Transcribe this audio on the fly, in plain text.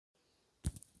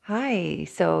Hi,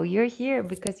 so you're here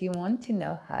because you want to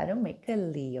know how to make a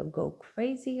Leo go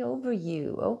crazy over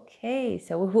you. Okay,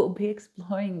 so we will be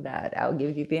exploring that. I'll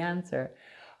give you the answer.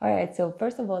 All right, so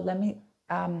first of all,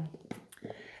 um,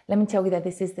 let me tell you that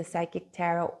this is the Psychic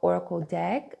Tarot Oracle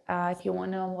deck. If you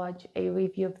want to watch a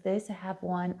review of this, I have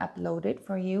one uploaded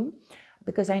for you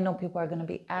because I know people are going to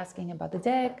be asking about the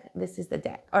deck. This is the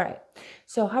deck. All right.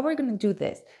 So how we're going to do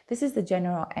this? This is the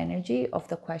general energy of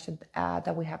the question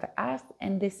that we have asked,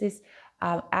 and this is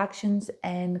actions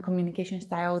and communication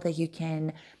style that you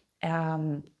can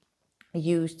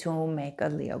use to make a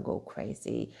Leo go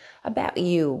crazy about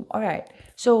you. All right.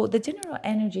 So the general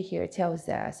energy here tells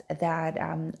us that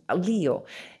Leo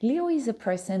is a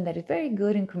person that is very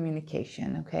good in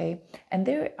communication. Okay, and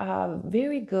they're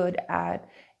very good at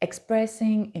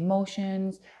expressing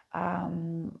emotions,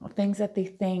 things that they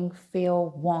think,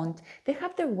 feel, want. They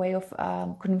have their way of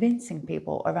convincing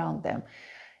people around them.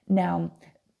 Now,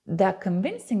 that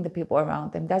convincing the people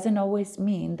around them doesn't always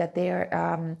mean that they're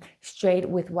straight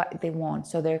with what they want.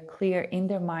 So they're clear in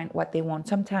their mind what they want.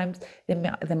 Sometimes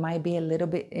they might be a little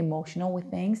bit emotional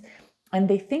with things, and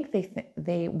they think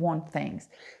they want things.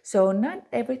 So not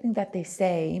everything that they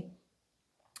say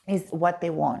is what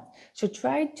they want. So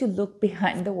try to look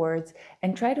behind the words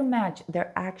and try to match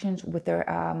their actions with their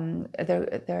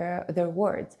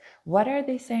words. What are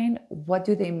they saying? What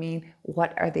do they mean?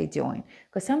 What are they doing?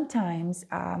 Because sometimes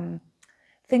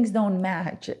things don't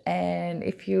match. And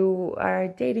if you are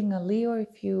dating a Leo,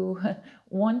 if you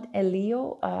want a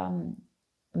Leo,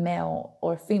 male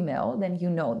or female, then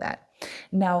you know that.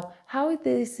 Now, how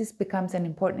becomes an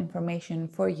important information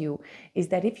for you is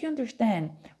that if you understand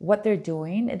what they're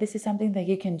doing, this is something that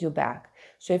you can do back.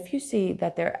 So if you see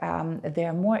that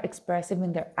they're more expressive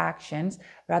in their actions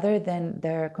rather than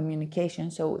their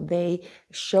communication, so they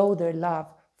show their love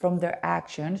from their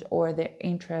actions or their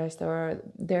interest or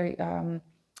their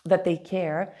that they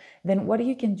care, then what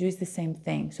you can do is the same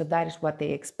thing. So that is what they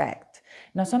expect.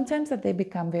 Now, sometimes that they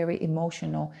become very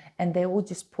emotional and they will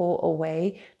just pull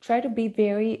away. Try to be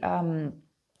very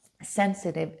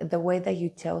sensitive the way that you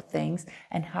tell things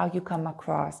and how you come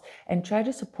across, and try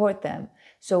to support them.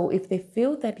 So if they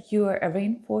feel that you are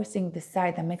reinforcing the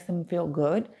side that makes them feel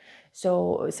good,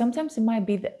 so sometimes it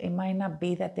might not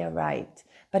be that they're right,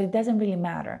 but it doesn't really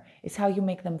matter. It's how you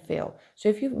make them feel. So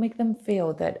if you make them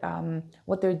feel that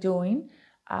what they're doing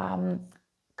um,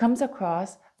 comes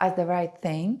across as the right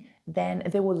thing, then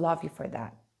they will love you for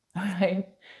that. All right.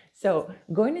 So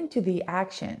going into the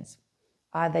actions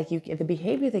the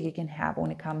behavior that you can have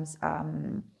when it comes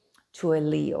to a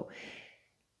Leo.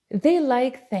 They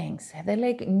like things. They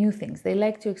like new things. They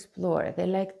like to explore. They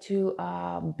like to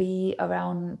be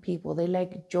around people. They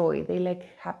like joy. They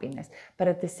like happiness. But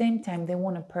at the same time, they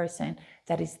want a person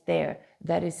that is there,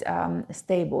 that is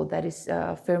stable, that is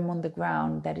firm on the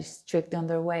ground, that is strict on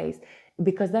their ways,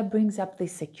 because that brings up the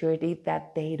security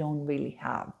that they don't really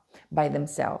have by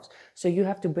themselves. So you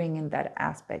have to bring in that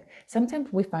aspect.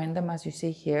 Sometimes we find them, as you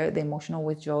see here, the emotional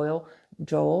withdrawal,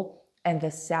 and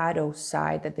the shadow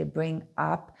side that they bring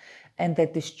up and the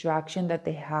distraction that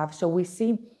they have. So we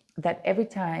see that every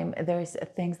time there's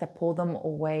things that pull them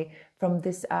away from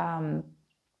this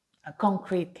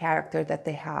concrete character that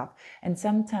they have. And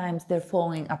sometimes they're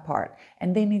falling apart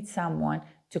and they need someone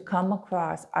to come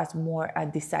across as more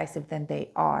decisive than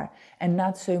they are and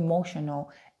not so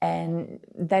emotional. And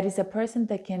that is a person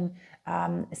that can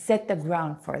set the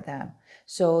ground for them.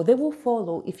 So they will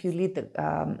follow if you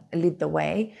lead the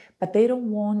way, but they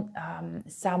don't want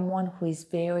someone who is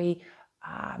very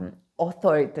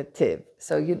authoritative.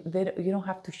 So you don't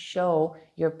have to show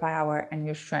your power and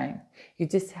your strength. You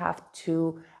just have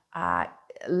to uh,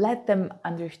 let them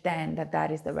understand that that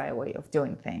is the right way of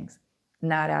doing things,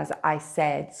 not as I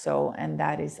said so, and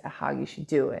that is how you should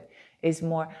do it. It's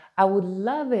more, I would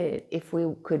love it if we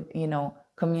could,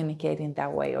 communicate in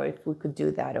that way, or if we could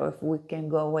do that, or if we can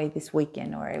go away this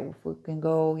weekend, or if we can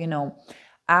go,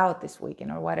 out this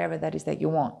weekend, or whatever that is that you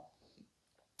want.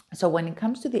 So when it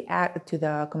comes to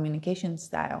the communication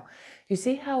style, you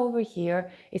see how over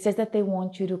here it says that they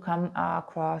want you to come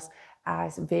across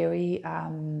as very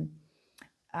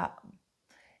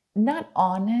not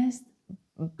honest,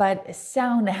 but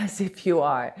sound as if you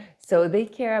are. So they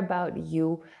care about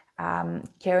you,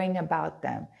 caring about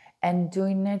them, and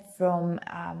doing it from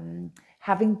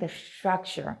having the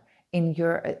structure in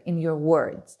your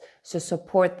words. So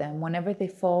support them whenever they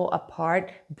fall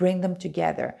apart. Bring them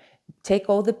together. Take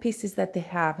all the pieces that they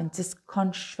have and just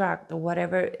construct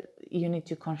whatever you need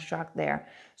to construct there.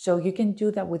 So you can do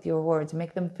that with your words.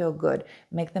 Make them feel good.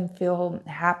 Make them feel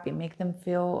happy. Make them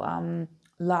feel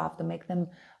loved. Make them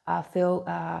feel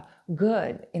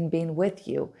good in being with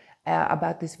you,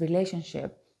 about this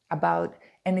relationship, about,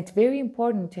 and it's very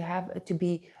important to have to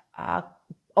be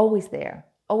always there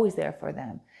for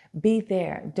them. Be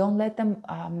there. Don't let them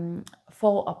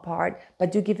fall apart,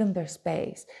 but do give them their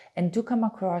space, and do come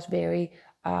across very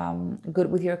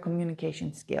good with your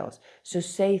communication skills. So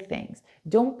say things.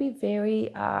 Don't be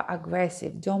very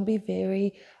aggressive. Don't be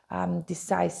very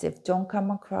decisive. Don't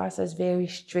come across as very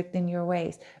strict in your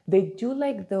ways. They do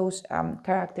like those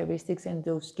characteristics and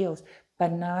those skills,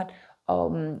 but not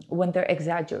when they're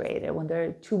exaggerated, when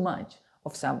they're too much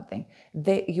of something.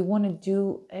 You want to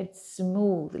do it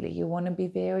smoothly. You want to be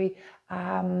very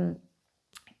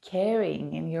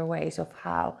caring in your ways of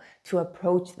how to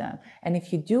approach them. And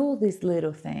if you do all these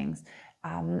little things,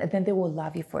 then they will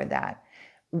love you for that.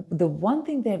 The one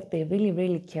thing that they really,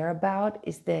 really care about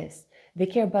is this. They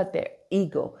care about their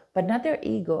ego, but not their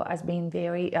ego as being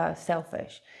very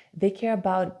selfish. They care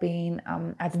about being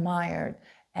admired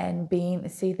and being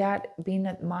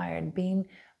admired, being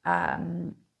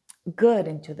good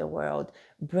into the world,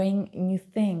 bring new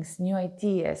things, new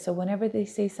ideas. So whenever they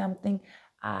say something,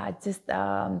 just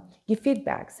give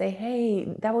feedback. Say,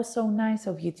 hey, that was so nice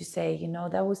of you to say,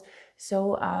 that was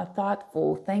so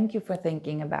thoughtful. Thank you for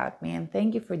thinking about me, and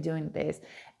thank you for doing this.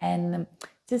 And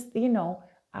just,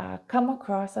 come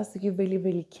across as you really,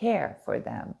 really care for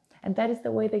them. And that is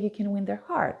the way that you can win their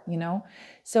heart,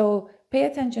 So pay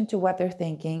attention to what they're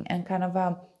thinking, and kind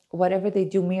of whatever they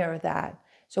do, mirror that.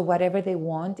 So whatever they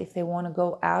want, if they want to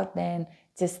go out, then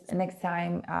just next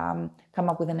time come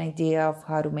up with an idea of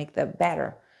how to make that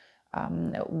better.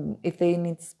 If they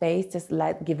need space, just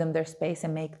give them their space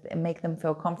and make them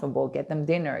feel comfortable. Get them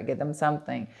dinner, get them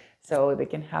something, so they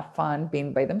can have fun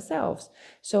being by themselves.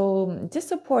 So just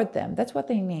support them. That's what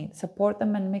they need. Support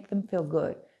them and make them feel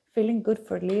good. Feeling good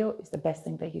for Leo is the best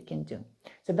thing that you can do.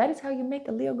 So that is how you make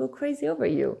a Leo go crazy over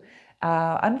you.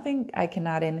 I don't think I can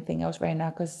add anything else right now,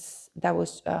 because that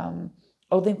was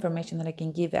all the information that I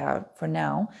can give out for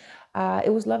now.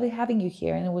 It was lovely having you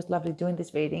here, and it was lovely doing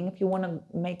this reading. If you want to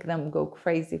make them go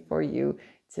crazy for you,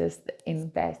 just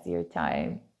invest your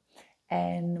time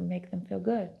and make them feel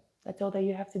good. That's all that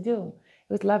you have to do.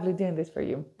 It was lovely doing this for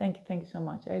you. Thank you so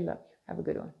much. I love you. Have a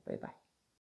good one. Bye-bye.